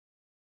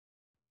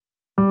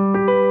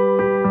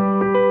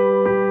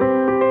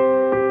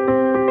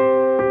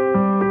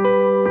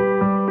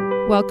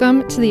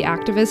Welcome to the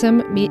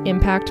Activism Meet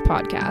Impact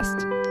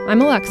podcast. I'm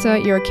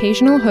Alexa, your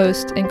occasional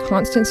host and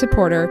constant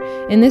supporter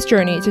in this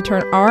journey to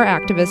turn our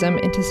activism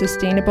into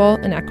sustainable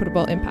and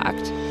equitable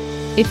impact.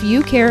 If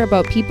you care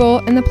about people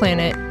and the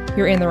planet,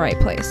 you're in the right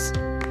place.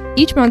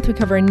 Each month we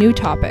cover a new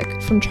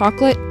topic, from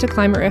chocolate to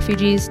climate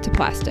refugees to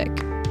plastic.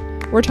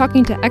 We're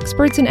talking to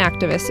experts and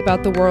activists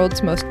about the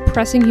world's most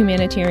pressing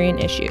humanitarian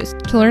issues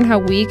to learn how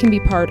we can be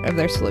part of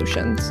their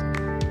solutions.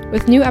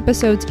 With new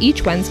episodes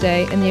each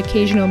Wednesday and the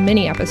occasional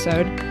mini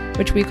episode,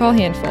 which we call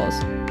handfuls,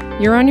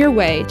 you're on your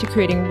way to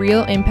creating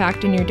real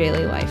impact in your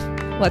daily life.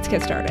 Let's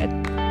get started.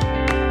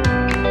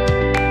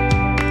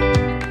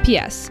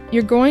 P.S.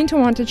 You're going to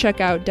want to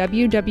check out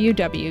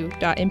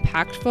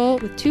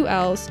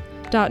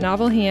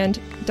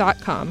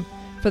www.impactful.novelhand.com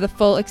for the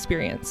full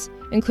experience,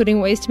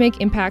 including ways to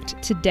make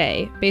impact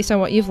today based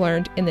on what you've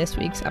learned in this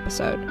week's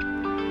episode.